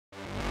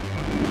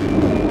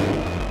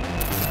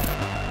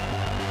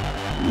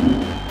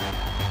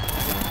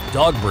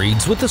Dog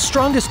breeds with the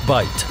strongest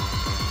bite.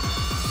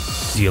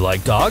 Do you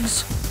like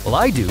dogs? Well,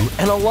 I do,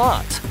 and a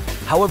lot.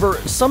 However,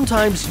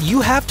 sometimes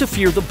you have to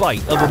fear the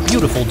bite of a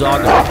beautiful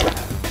doggo.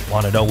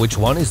 Want to know which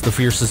one is the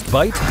fiercest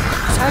bite?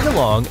 Tag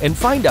along and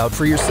find out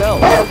for yourself.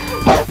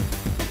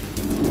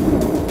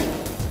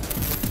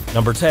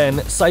 Number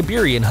 10.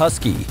 Siberian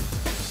Husky.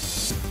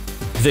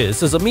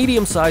 This is a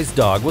medium-sized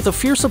dog with a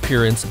fierce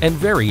appearance and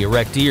very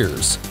erect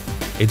ears.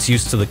 It's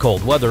used to the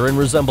cold weather and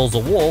resembles a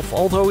wolf,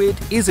 although it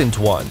isn't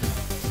one.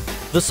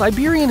 The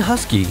Siberian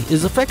Husky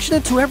is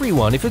affectionate to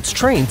everyone if it's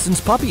trained since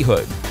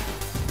puppyhood.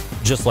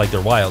 Just like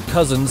their wild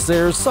cousins,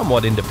 they're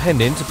somewhat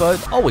independent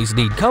but always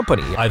need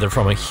company, either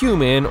from a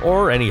human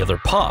or any other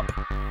pup.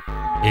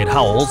 It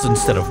howls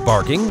instead of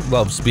barking,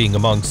 loves being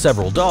among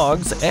several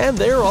dogs, and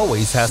there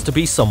always has to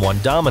be someone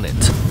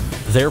dominant.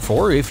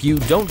 Therefore, if you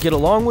don't get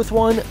along with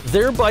one,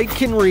 their bite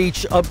can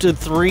reach up to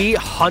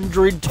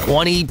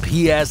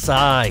 320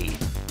 psi.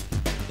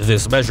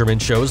 This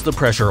measurement shows the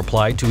pressure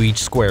applied to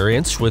each square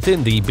inch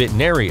within the bitten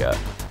area.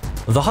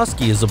 The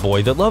Husky is a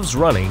boy that loves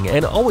running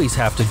and always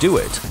have to do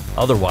it,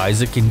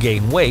 otherwise it can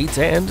gain weight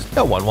and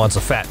no one wants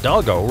a fat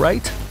doggo,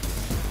 right?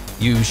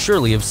 You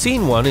surely have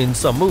seen one in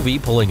some movie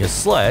pulling a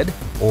sled,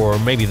 or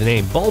maybe the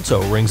name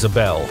Balto rings a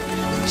bell.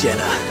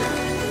 Jenna.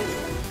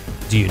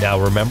 Do you now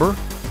remember?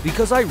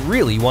 Because I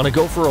really want to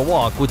go for a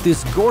walk with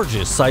this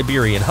gorgeous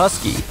Siberian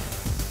Husky.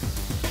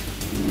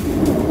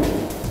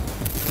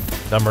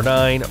 Number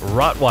 9.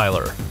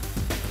 Rottweiler.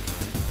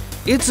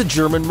 It's a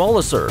German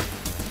Molosser.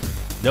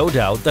 No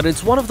doubt that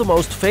it's one of the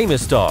most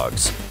famous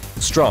dogs.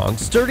 Strong,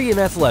 sturdy, and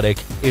athletic,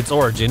 its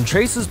origin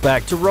traces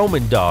back to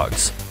Roman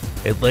dogs.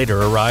 It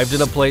later arrived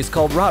in a place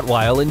called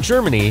Rottweil in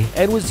Germany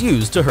and was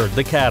used to herd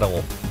the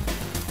cattle.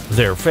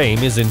 Their fame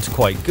isn't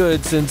quite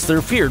good since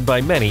they're feared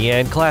by many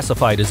and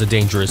classified as a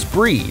dangerous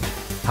breed.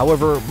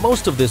 However,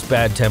 most of this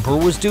bad temper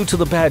was due to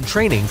the bad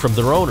training from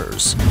their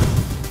owners.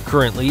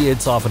 Currently,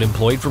 it's often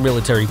employed for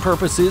military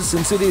purposes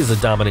since it is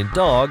a dominant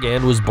dog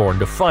and was born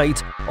to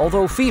fight,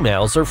 although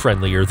females are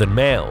friendlier than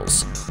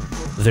males.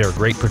 Their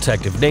great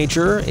protective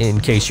nature, in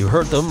case you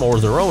hurt them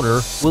or their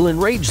owner, will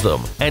enrage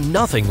them, and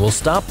nothing will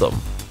stop them.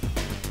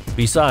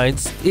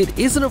 Besides, it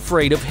isn't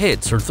afraid of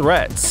hits or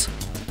threats.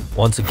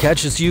 Once it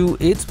catches you,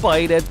 its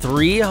bite at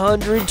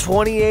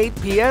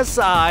 328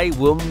 psi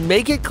will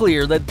make it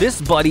clear that this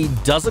buddy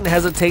doesn't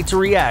hesitate to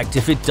react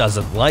if it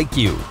doesn't like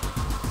you.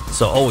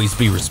 So always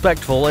be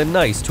respectful and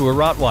nice to a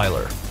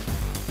Rottweiler.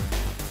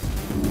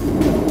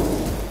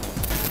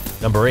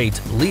 Number 8.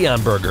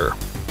 Leonberger.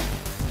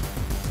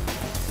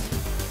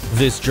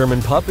 This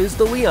German pup is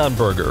the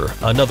Leonberger,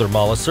 another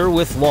Molosser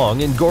with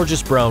long and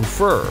gorgeous brown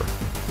fur.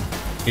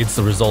 It's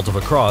the result of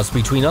a cross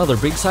between other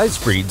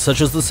big-sized breeds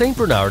such as the St.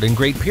 Bernard and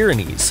Great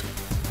Pyrenees.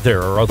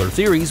 There are other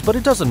theories, but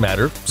it doesn't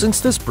matter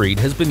since this breed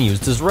has been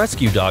used as a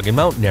rescue dog in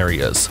mountain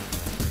areas.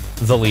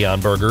 The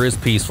Leonberger is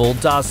peaceful,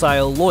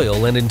 docile,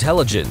 loyal, and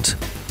intelligent.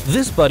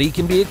 This buddy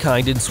can be a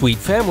kind and sweet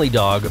family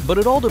dog, but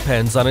it all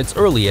depends on its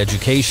early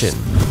education.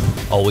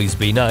 Always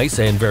be nice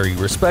and very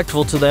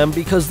respectful to them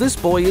because this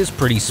boy is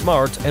pretty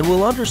smart and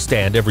will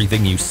understand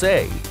everything you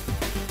say.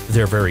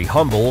 They're very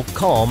humble,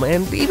 calm,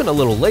 and even a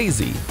little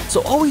lazy,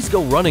 so always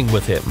go running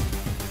with him.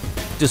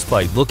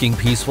 Despite looking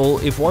peaceful,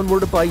 if one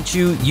were to bite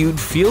you, you'd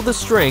feel the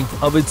strength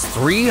of its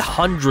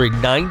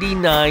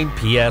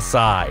 399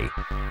 psi.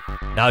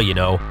 Now you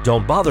know,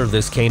 don't bother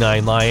this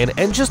canine lion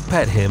and just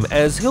pet him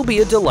as he'll be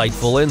a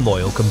delightful and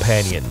loyal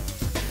companion.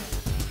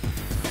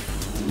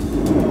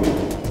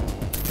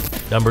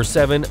 Number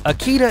 7.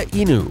 Akita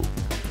Inu.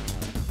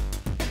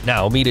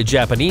 Now meet a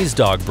Japanese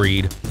dog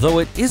breed, though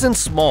it isn't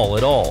small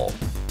at all.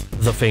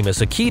 The famous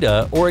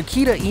Akita or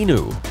Akita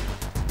Inu.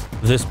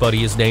 This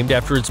buddy is named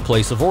after its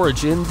place of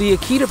origin, the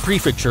Akita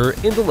Prefecture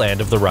in the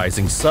land of the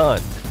rising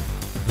sun.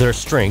 Their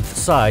strength,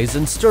 size,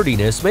 and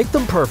sturdiness make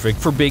them perfect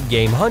for big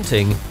game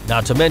hunting,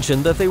 not to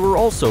mention that they were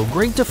also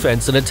great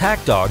defense and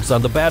attack dogs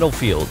on the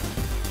battlefield.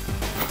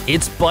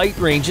 Its bite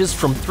ranges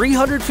from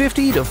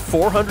 350 to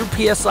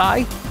 400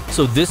 psi,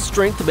 so this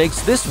strength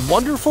makes this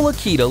wonderful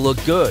Akita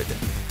look good.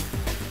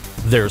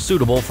 They're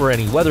suitable for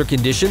any weather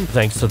condition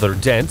thanks to their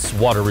dense,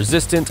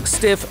 water-resistant,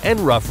 stiff, and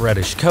rough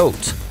reddish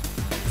coat.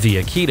 The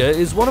Akita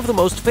is one of the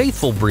most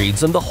faithful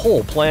breeds on the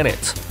whole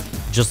planet,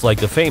 just like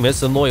the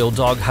famous and loyal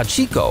dog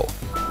Hachiko.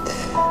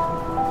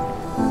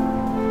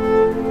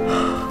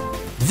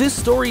 This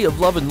story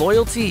of love and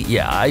loyalty,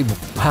 yeah,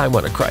 I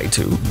want to cry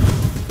too.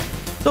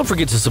 Don't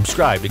forget to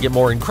subscribe to get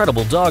more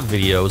incredible dog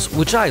videos,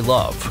 which I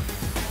love.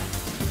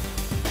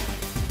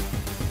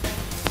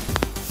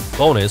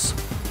 Bonus: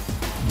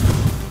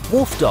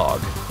 Wolf Dog.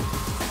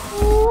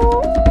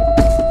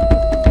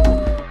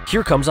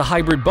 Here comes a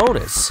hybrid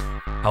bonus.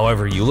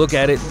 However you look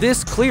at it,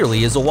 this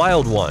clearly is a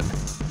wild one.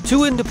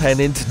 Too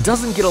independent,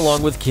 doesn't get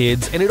along with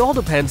kids, and it all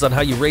depends on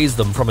how you raise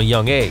them from a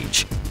young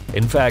age.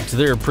 In fact,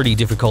 they're pretty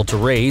difficult to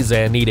raise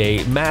and need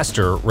a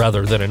master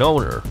rather than an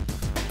owner.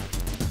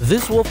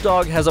 This wolf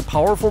dog has a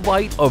powerful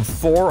bite of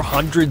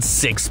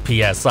 406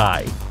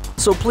 psi,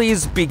 so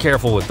please be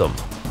careful with them.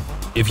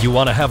 If you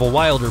want to have a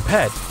wilder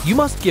pet, you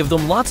must give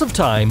them lots of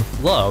time,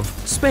 love,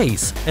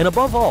 space, and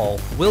above all,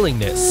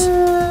 willingness.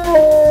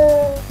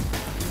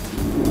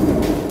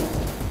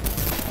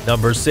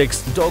 Number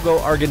 6. Dogo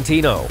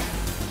Argentino.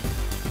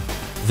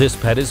 This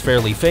pet is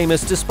fairly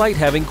famous despite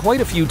having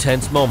quite a few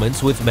tense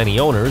moments with many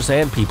owners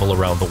and people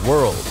around the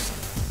world.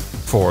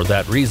 For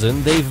that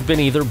reason, they've been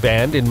either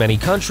banned in many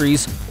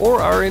countries or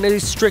are in a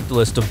strict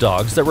list of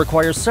dogs that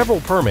require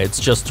several permits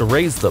just to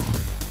raise them.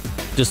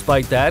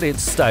 Despite that,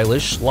 it's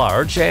stylish,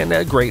 large, and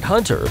a great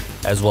hunter,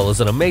 as well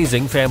as an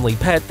amazing family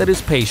pet that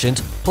is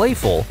patient,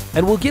 playful,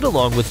 and will get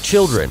along with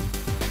children.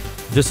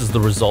 This is the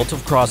result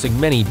of crossing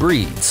many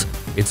breeds.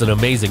 It's an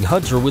amazing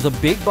hunter with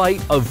a big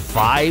bite of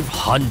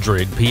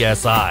 500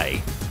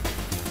 psi.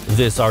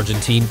 This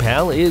Argentine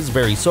pal is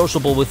very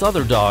sociable with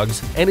other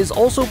dogs and is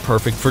also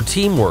perfect for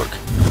teamwork.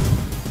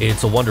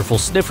 It's a wonderful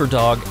sniffer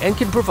dog and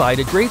can provide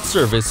a great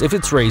service if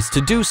it's raised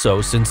to do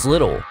so since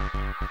little.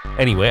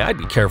 Anyway, I'd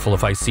be careful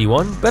if I see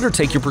one, better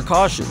take your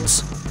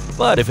precautions.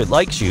 But if it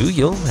likes you,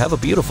 you'll have a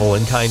beautiful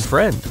and kind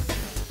friend.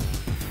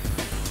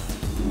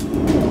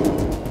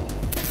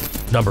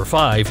 Number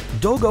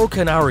 5. Dogo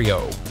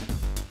Canario.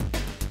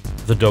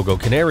 The Dogo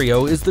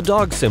Canario is the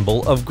dog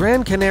symbol of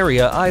Gran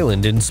Canaria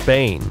Island in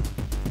Spain.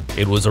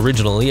 It was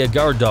originally a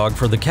guard dog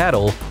for the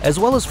cattle as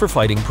well as for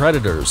fighting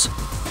predators.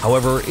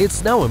 However,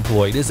 it's now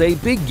employed as a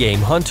big game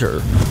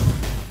hunter.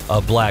 A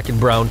black and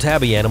brown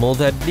tabby animal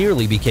that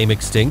nearly became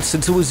extinct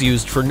since it was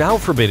used for now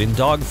forbidden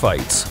dog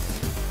fights.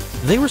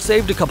 They were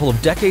saved a couple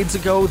of decades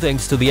ago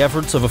thanks to the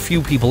efforts of a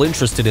few people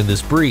interested in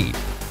this breed.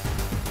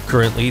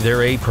 Currently,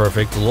 they're a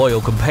perfect,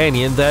 loyal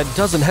companion that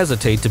doesn't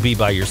hesitate to be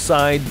by your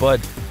side, but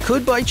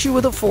could bite you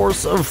with a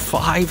force of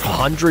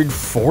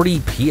 540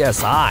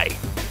 psi.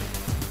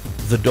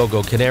 The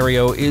Dogo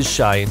Canario is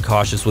shy and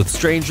cautious with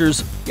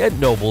strangers, yet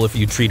noble if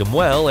you treat him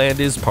well and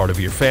is part of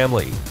your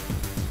family.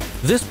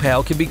 This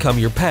pal can become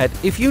your pet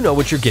if you know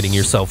what you're getting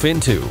yourself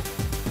into.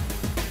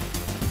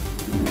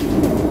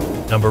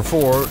 Number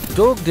 4.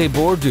 Dogue de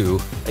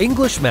Bordeaux,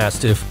 English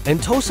Mastiff,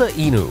 and Tosa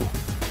Inu.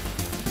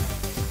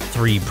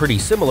 Three pretty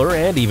similar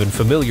and even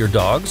familiar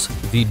dogs,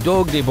 the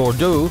Dogue de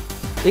Bordeaux,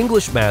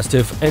 English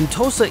Mastiff, and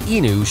Tosa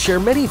Inu share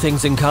many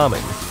things in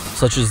common,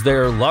 such as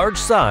their large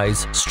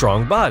size,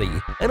 strong body,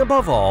 and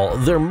above all,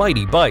 their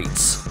mighty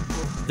bites.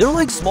 They're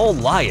like small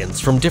lions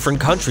from different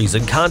countries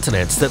and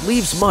continents that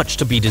leaves much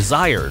to be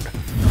desired.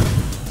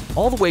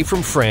 All the way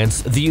from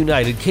France, the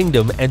United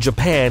Kingdom, and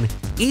Japan,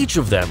 each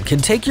of them can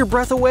take your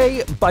breath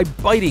away by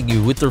biting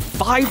you with their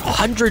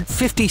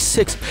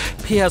 556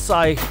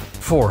 psi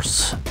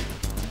force.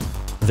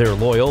 They're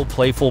loyal,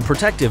 playful,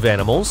 protective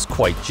animals,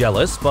 quite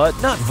jealous, but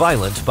not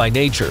violent by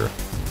nature.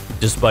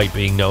 Despite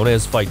being known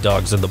as fight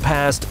dogs in the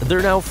past,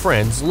 they're now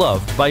friends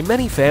loved by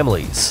many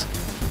families.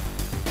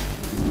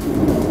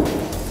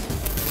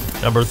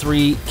 Number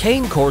 3.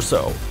 Cane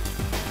Corso.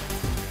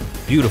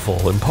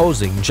 Beautiful,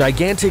 imposing,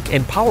 gigantic,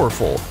 and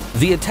powerful,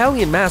 the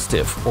Italian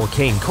Mastiff, or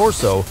Cane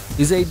Corso,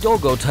 is a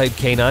Dogo-type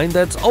canine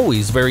that's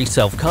always very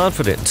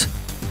self-confident.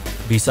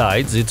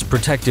 Besides, it's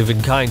protective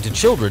and kind to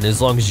children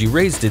as long as you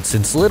raised it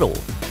since little.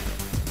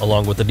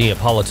 Along with the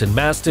Neapolitan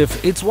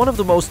Mastiff, it's one of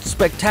the most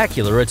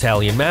spectacular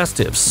Italian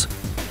Mastiffs.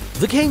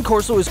 The Cane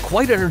Corso is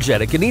quite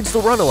energetic and needs to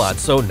run a lot,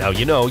 so now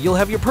you know you'll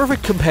have your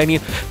perfect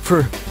companion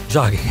for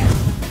jogging.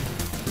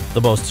 The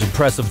most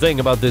impressive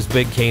thing about this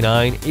big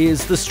canine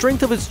is the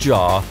strength of its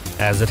jaw,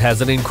 as it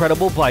has an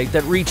incredible bite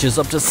that reaches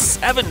up to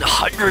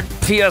 700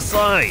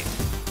 psi.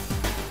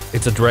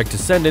 It's a direct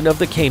descendant of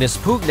the Canis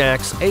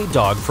pugnax, a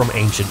dog from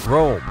ancient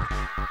Rome.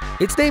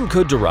 Its name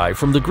could derive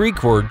from the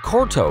Greek word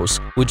kortos,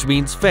 which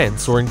means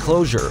fence or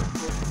enclosure.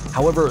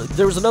 However,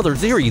 there's another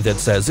theory that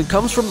says it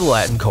comes from the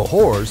Latin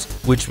cohors,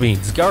 which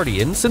means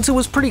guardian, since it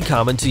was pretty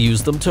common to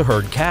use them to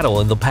herd cattle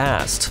in the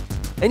past.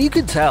 And you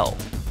can tell.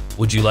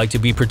 Would you like to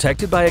be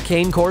protected by a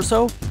Cane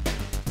Corso?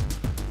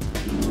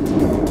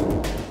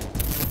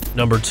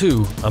 Number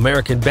 2.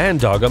 American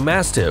Bandogge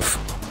Mastiff.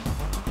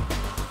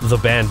 The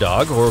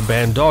Bandogge, or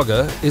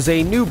Bandogge, is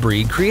a new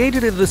breed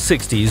created in the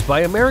 60s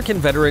by American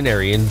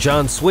veterinarian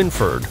John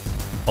Swinford.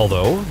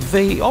 Although,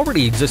 they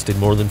already existed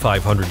more than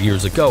 500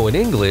 years ago in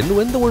England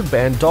when the word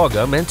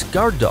Bandogge meant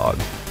guard dog,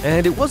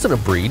 and it wasn't a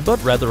breed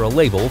but rather a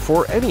label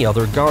for any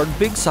other guard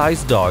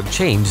big-sized dog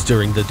chained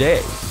during the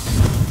day.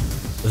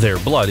 Their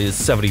blood is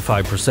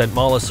 75%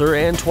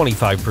 Molosser and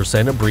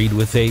 25% a breed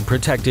with a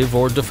protective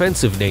or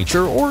defensive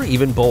nature, or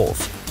even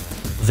both.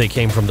 They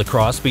came from the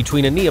cross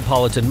between a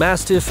Neapolitan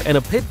Mastiff and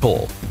a Pit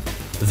Bull.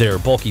 Their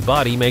bulky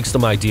body makes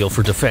them ideal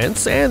for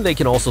defense, and they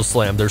can also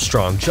slam their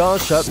strong jaw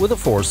shut with a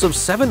force of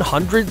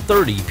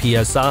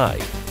 730 psi.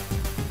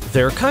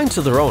 They're kind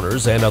to their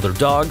owners and other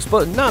dogs,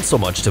 but not so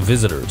much to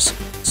visitors.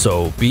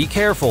 So be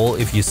careful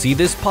if you see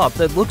this pup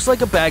that looks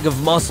like a bag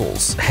of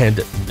muscles, and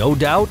no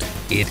doubt,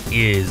 it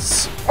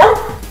is.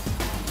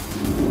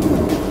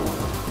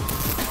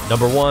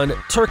 Number 1.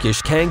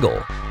 Turkish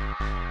Kangal.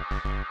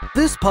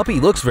 This puppy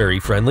looks very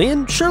friendly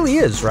and surely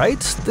is, right?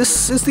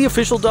 This is the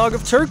official dog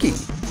of Turkey,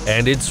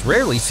 and it's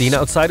rarely seen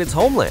outside its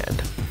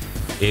homeland.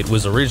 It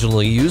was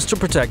originally used to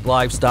protect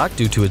livestock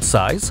due to its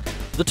size.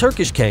 The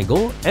Turkish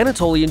Kangal,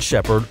 Anatolian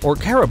Shepherd, or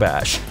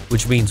Karabash,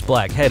 which means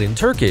black head in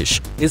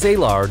Turkish, is a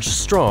large,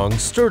 strong,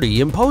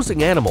 sturdy,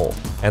 imposing animal,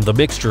 and the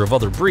mixture of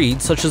other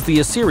breeds such as the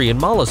Assyrian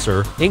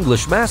Molosser,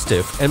 English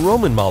Mastiff, and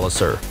Roman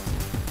Molosser.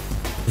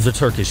 The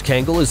Turkish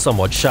Kangal is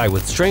somewhat shy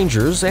with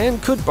strangers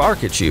and could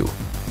bark at you.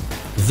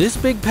 This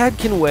big pet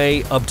can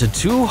weigh up to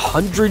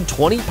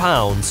 220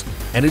 pounds,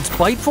 and its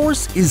bite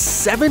force is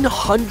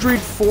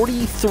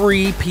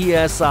 743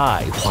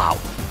 psi. Wow!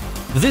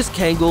 This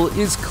Kangal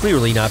is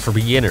clearly not for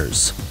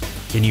beginners.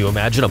 Can you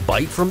imagine a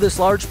bite from this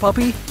large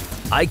puppy?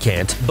 I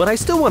can't, but I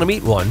still want to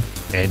meet one.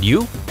 And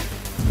you?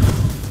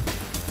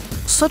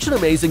 Such an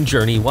amazing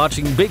journey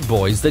watching big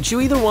boys that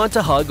you either want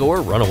to hug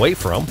or run away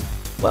from.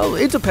 Well,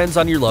 it depends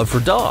on your love for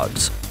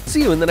dogs.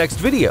 See you in the next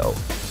video.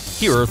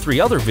 Here are 3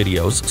 other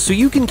videos so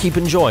you can keep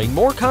enjoying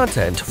more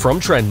content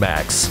from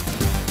TrendMax.